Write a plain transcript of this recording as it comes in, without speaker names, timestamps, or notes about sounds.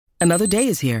Another day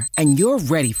is here, and you're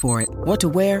ready for it. What to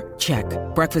wear? Check.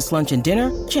 Breakfast, lunch, and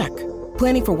dinner? Check.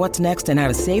 Planning for what's next and how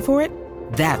to save for it?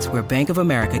 That's where Bank of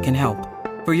America can help.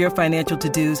 For your financial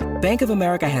to-dos, Bank of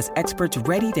America has experts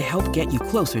ready to help get you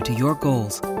closer to your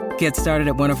goals. Get started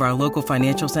at one of our local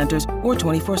financial centers or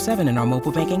 24/7 in our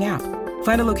mobile banking app.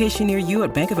 Find a location near you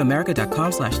at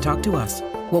bankofamerica.com/talktous.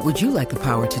 What would you like the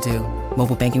power to do?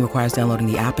 Mobile banking requires downloading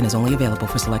the app and is only available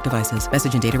for select devices.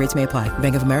 Message and data rates may apply.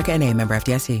 Bank of America N.A., member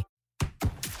FDIC.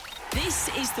 This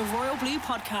is the Royal Blue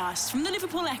Podcast from the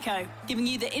Liverpool Echo, giving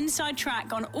you the inside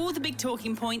track on all the big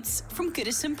talking points from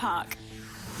Goodison Park.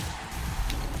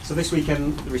 So this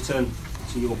weekend, the return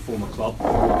to your former club,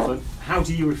 Watford. How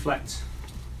do you reflect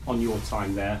on your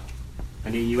time there?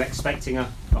 And are you expecting a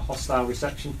hostile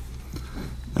reception?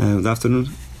 Good afternoon.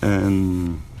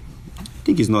 I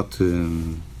think it's not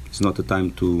the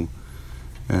time to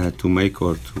make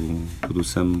or to do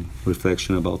some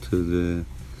reflection about the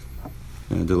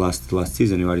last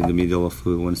season. You are in the middle of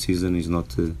one season. Is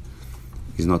not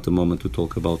the moment to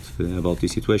talk about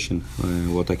this situation.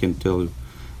 What I can tell you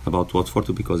about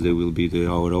Watford, because they will be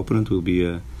our opponent, will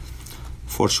be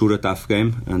for sure a tough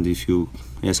game. And if you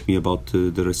ask me about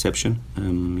the reception,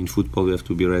 in football you have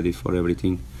to be ready for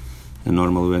everything. And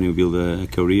normally when you build a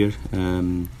career,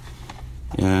 I'm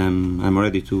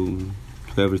ready to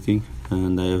everything,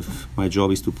 and my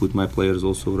job is to put my players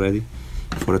also ready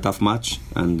for a tough match.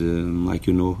 And like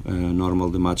you know, normal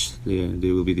the match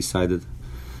they will be decided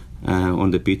on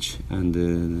the pitch, and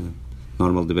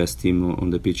normal the best team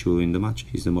on the pitch will win the match.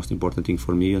 It's the most important thing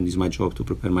for me, and it's my job to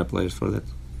prepare my players for that.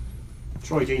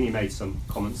 Troy Deeney made some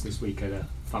comments this week at a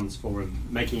fans forum,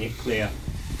 making it clear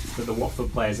that the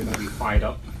Watford players are going to be fired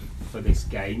up for this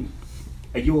game.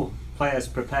 Are your players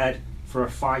prepared for a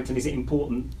fight, and is it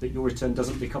important that your return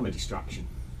doesn't become a distraction?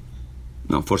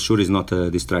 No, for sure it's not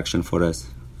a distraction for us,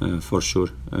 for sure.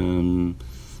 And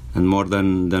more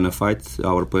than a fight,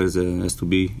 our players has to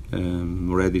be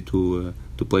ready to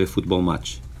play a football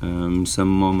match.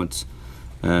 Some moments,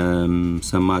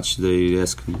 some match they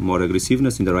ask more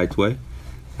aggressiveness in the right way,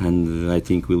 and I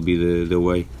think will be the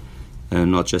way.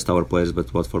 Not just our players,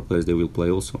 but Watford players they will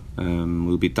play also.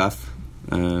 Will be tough.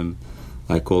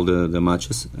 Like all the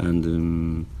matches,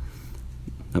 and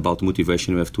about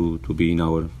motivation we have to be in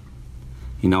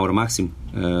our maximum.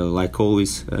 Like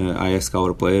always, I ask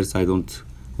our players.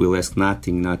 Will ask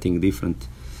nothing different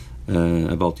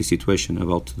about the situation,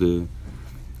 about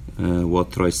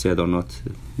what Troy said or not.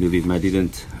 Believe me, I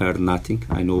didn't hear nothing.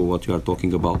 I know what you are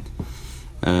talking about.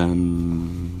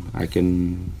 I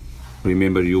can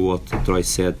remember you what Troy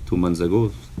said 2 months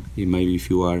ago. Maybe if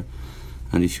you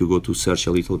go to search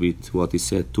a little bit what he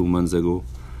said 2 months ago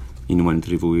in one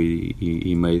interview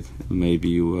he made, maybe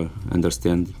you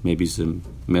understand. Maybe it's a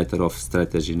matter of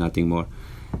strategy, nothing more.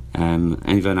 And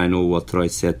even I know what Troy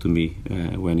said to me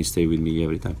when he stayed with me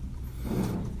every time.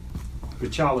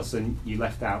 Richarlison, you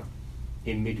left out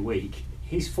in midweek.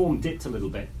 His form dipped a little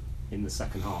bit in the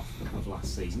second half of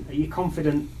last season. Are you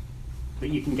confident that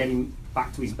you can get him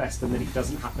back to his best and that it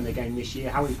doesn't happen again this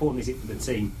year? How important is it for the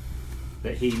team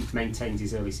that he maintains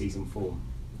his early season form?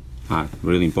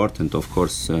 Really important, of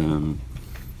course.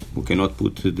 We cannot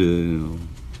put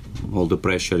all the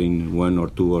pressure in 1 or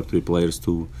 2 or 3 players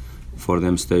for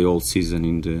them stay all season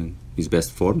in his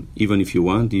best form. Even if you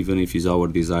want, even if it's our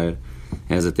desire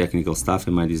as a technical staff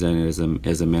and my desire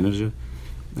as a manager.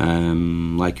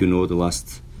 Like you know,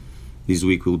 this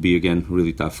week will be again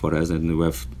really tough for us, and we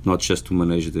have not just to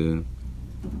manage the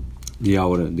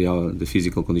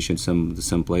physical condition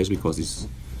some players, because it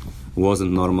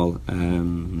wasn't normal.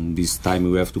 This time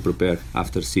we have to prepare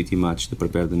after City match to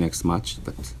prepare the next match,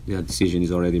 but the decision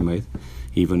is already made,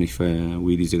 even if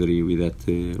we disagree with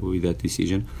that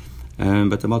decision.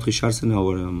 But about Richarlison,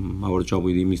 our job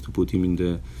with him is to put him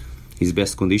in his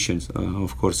best conditions.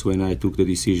 Of course, when I took the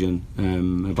decision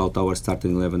about our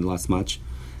starting 11 last match,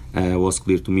 it was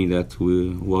clear to me that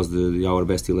was our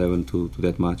best 11 to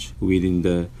that match,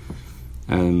 within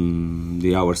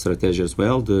our strategy as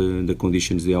well, the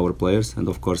conditions, our players, and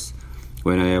of course,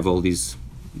 when I have all these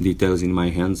details in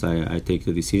my hands, I take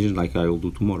the decision like I will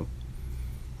do tomorrow.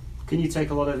 Can you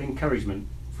take a lot of encouragement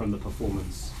from the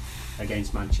performance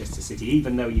against Manchester City,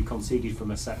 even though you conceded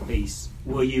from a set piece?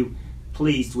 Were you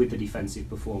pleased with the defensive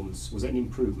performance? Was it an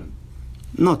improvement?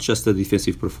 Not just the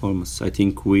defensive performance. I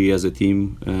think we as a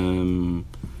team,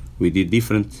 we did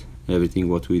different. Everything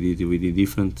what we did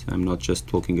different. I'm not just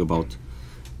talking about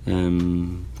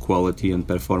quality and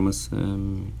performance.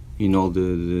 In all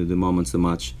the moments the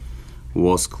match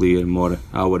was clear more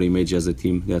our image as a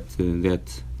team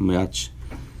that match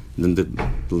than the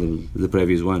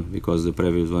previous one, because the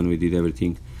previous one we did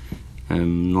everything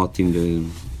not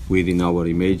within our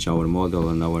image, our model,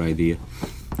 and our idea.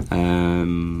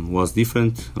 Was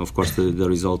different. Of course, the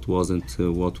result wasn't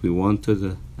what we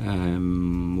wanted,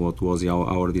 what was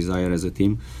our desire as a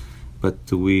team. But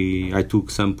I took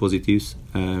some positives.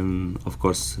 Of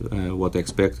course, what I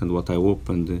expect and what I hope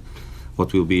and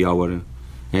what will be our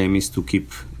aim is to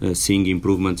keep seeing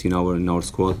improvements in our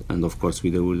squad, and of course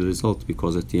with the result,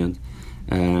 because at the end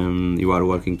you are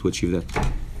working to achieve that.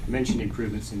 You mentioned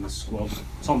improvements in the squad.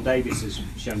 Tom Davies has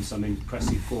shown some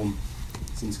impressive form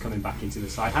since coming back into the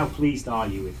side. How pleased are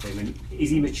you with him, and is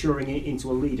he maturing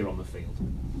into a leader on the field?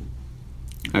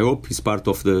 I hope he's part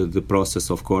of the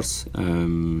process, of course.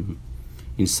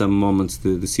 In some moments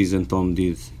the season Tom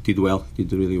did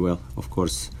really well. Of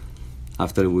course,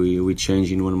 after we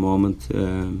changed in one moment,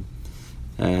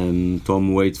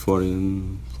 Tom waited for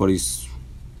his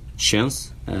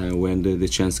chance. When the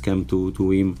chance came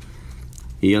to him,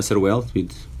 he answered well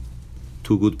with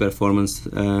two good performances,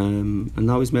 and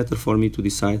now it's matter for me to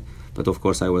decide. But of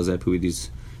course I was happy with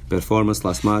his performance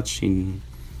last match. In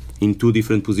two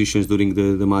different positions during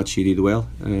the match he did well.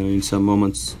 In some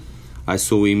moments I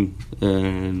saw him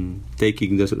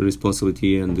taking the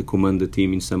responsibility and command the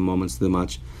team in some moments of the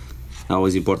match. Now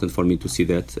it's important for me to see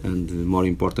that, and more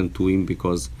important to him,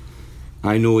 because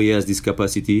I know he has this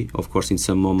capacity. Of course, in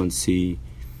some moments he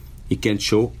can't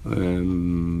show,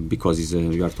 because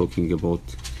you are talking about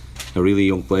a really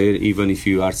young player. Even if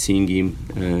you are seeing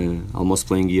him almost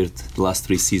playing here the last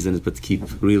 3 seasons, but keep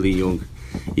really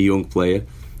a young player.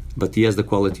 But he has the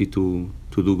quality to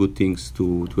do good things,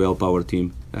 to help our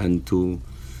team, and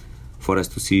for us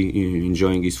to see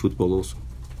enjoying his football also.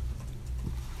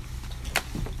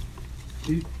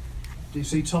 Do you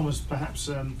see Tom as perhaps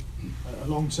a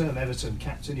long-term Everton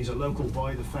captain? He's a local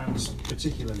boy. The fans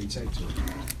particularly take to him.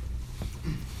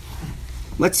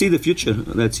 Let's see the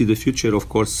future. Of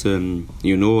course,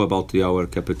 you know about our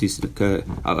captains.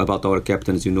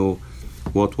 You know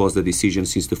what was the decision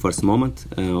since the first moment.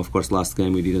 Of course, last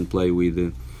game we didn't play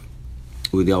with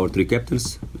our 3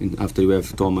 captains. After you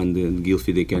have Tom and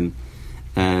Gylfi, they can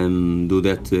do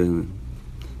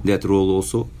that role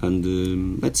also. And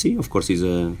let's see. Of course, he's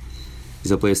a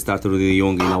player started really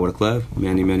young in our club,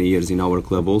 many years in our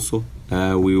club also.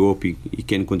 We hope he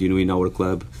can continue in our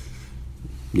club,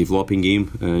 developing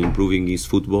him, improving his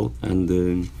football,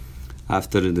 and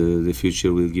after the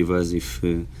future will give us if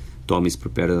Tom is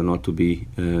prepared or not to be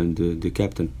the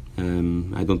captain.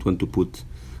 I don't want to put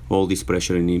all this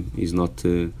pressure on him. He's not.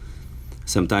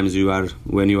 Sometimes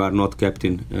when you are not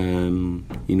captain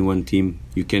in one team,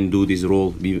 you can do this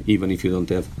role even if you don't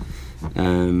have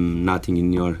nothing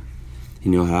in your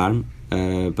arm.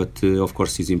 But of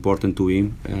course, it's important to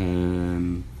him,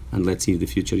 and let's see in the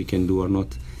future he can do or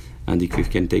not, and if he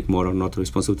can take more or not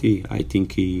responsibility. I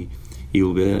think he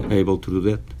will be able to do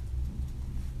that.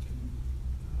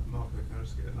 Marco, can I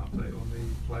just get an update on the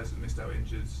players that missed out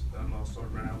injured last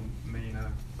time around?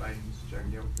 Mina, Baines,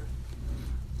 Jagielka.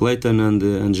 Leighton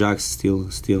and Jags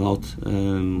still out.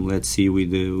 Let's see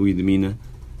with Mina,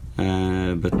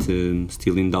 but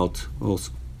still in doubt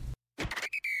also.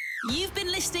 You've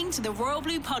been listening to the Royal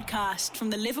Blue podcast from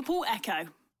the Liverpool Echo.